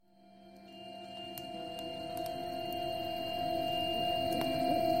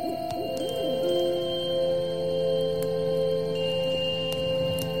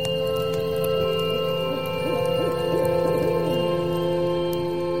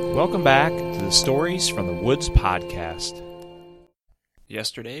Welcome back to the Stories from the Woods podcast.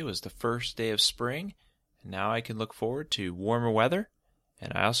 Yesterday was the first day of spring, and now I can look forward to warmer weather.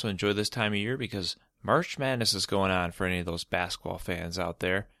 And I also enjoy this time of year because March Madness is going on for any of those basketball fans out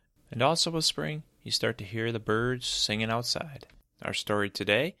there. And also with spring, you start to hear the birds singing outside. Our story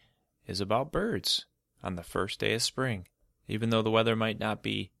today is about birds on the first day of spring. Even though the weather might not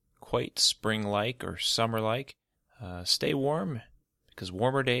be quite spring-like or summer-like, stay warm because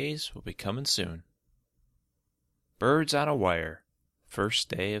warmer days will be coming soon. Birds on a Wire, first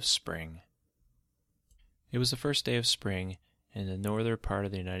day of spring. It was the first day of spring in the northern part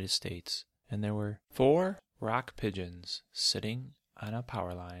of the United States, and there were 4 rock pigeons sitting on a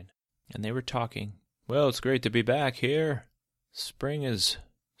power line, and they were talking. "Well, it's great to be back here. Spring has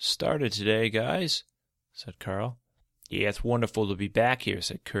started today, guys," said Carl. "Yeah, it's wonderful to be back here,"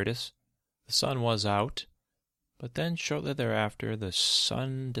 said Curtis. The sun was out, but then shortly thereafter the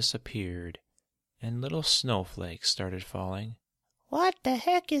sun disappeared, and little snowflakes started falling. "What the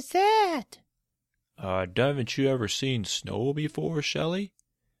heck is that?" Haven't you ever seen snow before, Shelley?"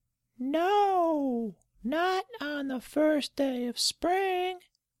 "No, not on the first day of spring."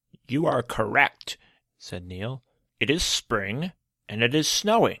 "You are correct," said Neil. "It is spring, and it is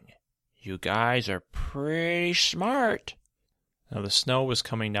snowing. You guys are pretty smart." Now the snow was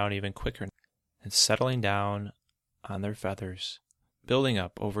coming down even quicker and settling down on their feathers, building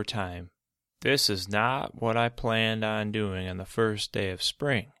up over time. "This is not what I planned on doing on the first day of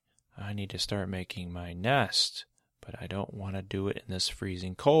spring. I need to start making my nest, but I don't want to do it in this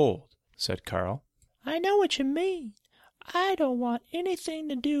freezing cold," said Carl. "I know what you mean. I don't want anything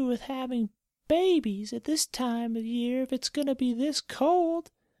to do with having babies at this time of year if it's going to be this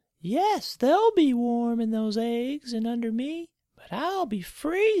cold. Yes, they'll be warm in those eggs and under me, but I'll be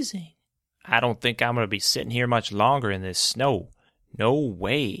freezing." "I don't think I'm going to be sitting here much longer in this snow. No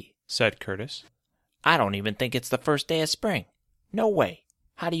way," said Curtis. "I don't even think it's the first day of spring. No way.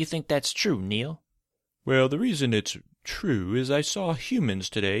 How do you think that's true, Neil?" "Well, the reason it's true is I saw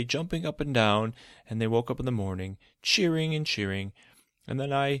humans today jumping up and down, and they woke up in the morning cheering and cheering, and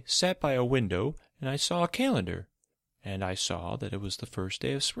then I sat by a window and I saw a calendar, and I saw that it was the first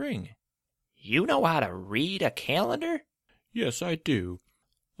day of spring." "You know how to read a calendar?" "Yes, I do.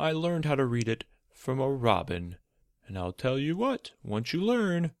 I learned how to read it from a robin, and I'll tell you what, once you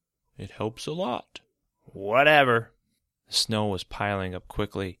learn, it helps a lot." "Whatever." The snow was piling up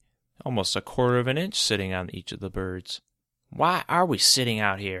quickly, almost a quarter of an inch sitting on each of the birds. "Why are we sitting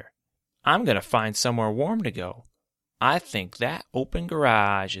out here? I'm going to find somewhere warm to go. I think that open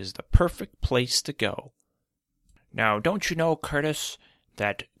garage is the perfect place to go." "Now, don't you know, Curtis,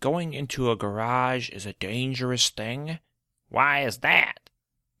 that going into a garage is a dangerous thing?" "Why is that?"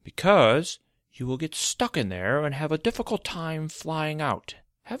 "Because you will get stuck in there and have a difficult time flying out.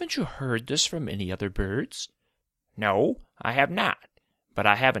 Haven't you heard this from any other birds?" "No, I have not, but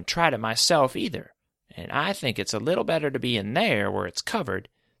I haven't tried it myself either, and I think it's a little better to be in there where it's covered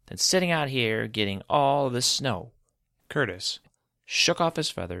than sitting out here getting all this snow." Curtis shook off his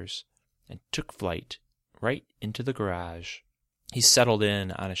feathers and took flight right into the garage. He settled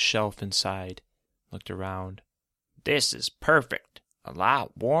in on a shelf inside, looked around. "This is perfect. A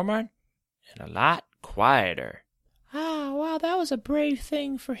lot warmer and a lot quieter." Well, that was a brave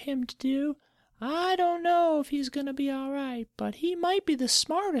thing for him to do. I don't know if he's going to be all right, but he might be the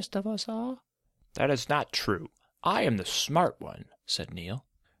smartest of us all." "That is not true. I am the smart one," said Neil.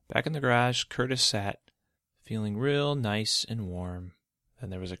 Back in the garage, Curtis sat, feeling real nice and warm. Then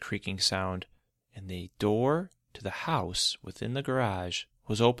there was a creaking sound, and the door to the house within the garage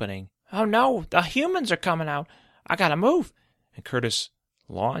was opening. "Oh no, the humans are coming out. I gotta move." And Curtis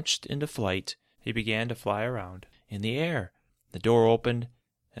launched into flight. He began to fly around in the air. The door opened,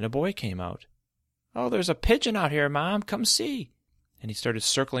 and a boy came out. "Oh, there's a pigeon out here, Mom. Come see." And he started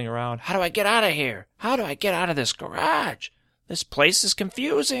circling around. "How do I get out of here? How do I get out of this garage? This place is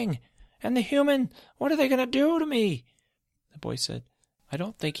confusing. And the human, what are they going to do to me?" The boy said, "I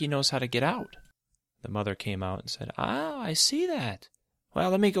don't think he knows how to get out." The mother came out and said, "Ah, I see that. Well,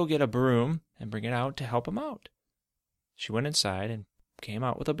 let me go get a broom and bring it out to help him out." She went inside and came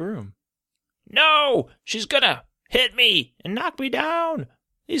out with a broom. "No, she's going to hit me and knock me down.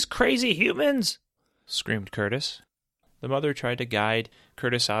 These crazy humans," screamed Curtis. The mother tried to guide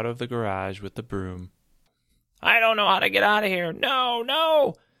Curtis out of the garage with the broom. "I don't know how to get out of here. No,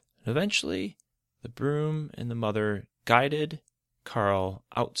 no." Eventually, the broom and the mother guided Carl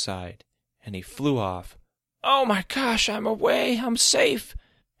outside, and he flew off. "Oh my gosh, I'm away. I'm safe."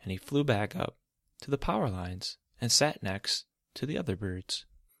 And he flew back up to the power lines and sat next to the other birds.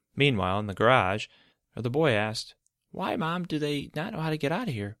 Meanwhile, in the garage, the boy asked, "Why, Mom, do they not know how to get out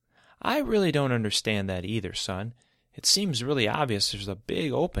of here? I really don't understand that either, son. It seems really obvious there's a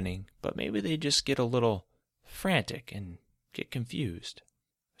big opening, but maybe they just get a little frantic and get confused.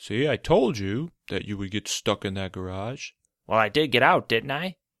 See, I told you that you would get stuck in that garage. Well, I did get out, didn't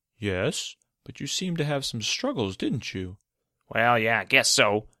I? Yes, but you seemed to have some struggles, didn't you? Well, yeah, I guess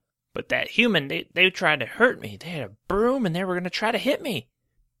so. But that human, they tried to hurt me. They had a broom and they were going to try to hit me.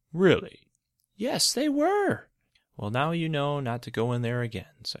 Really? Yes, they were. Well, now you know not to go in there again,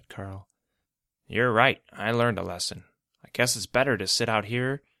 said Carl. You're right. I learned a lesson. I guess it's better to sit out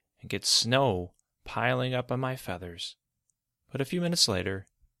here and get snow piling up on my feathers. But a few minutes later,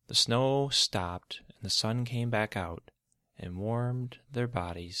 the snow stopped and the sun came back out and warmed their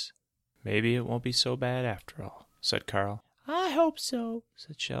bodies. Maybe it won't be so bad after all, said Carl. I hope so,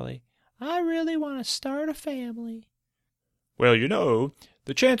 said Shelley. I really want to start a family. Well, you know,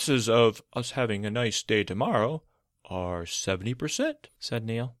 the chances of us having a nice day tomorrow are 70%, said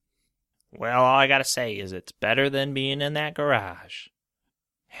Neil. Well, all I gotta say is it's better than being in that garage.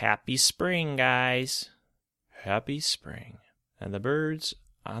 Happy spring, guys. Happy spring. And the birds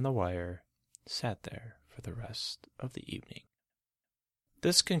on the wire sat there for the rest of the evening.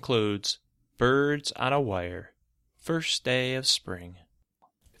 This concludes Birds on a Wire, first day of spring.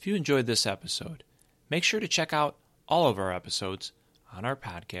 If you enjoyed this episode, make sure to check out all of our episodes on our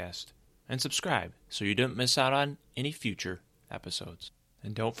podcast and subscribe so you don't miss out on any future episodes.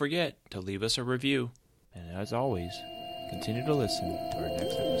 And don't forget to leave us a review. And as always, continue to listen to our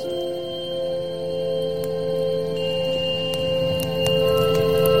next episode.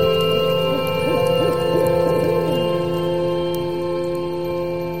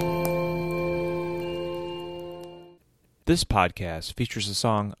 This podcast features the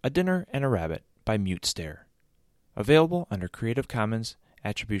song A Dinner and a Rabbit by Mute Stare. Available under Creative Commons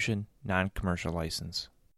Attribution Non-Commercial License.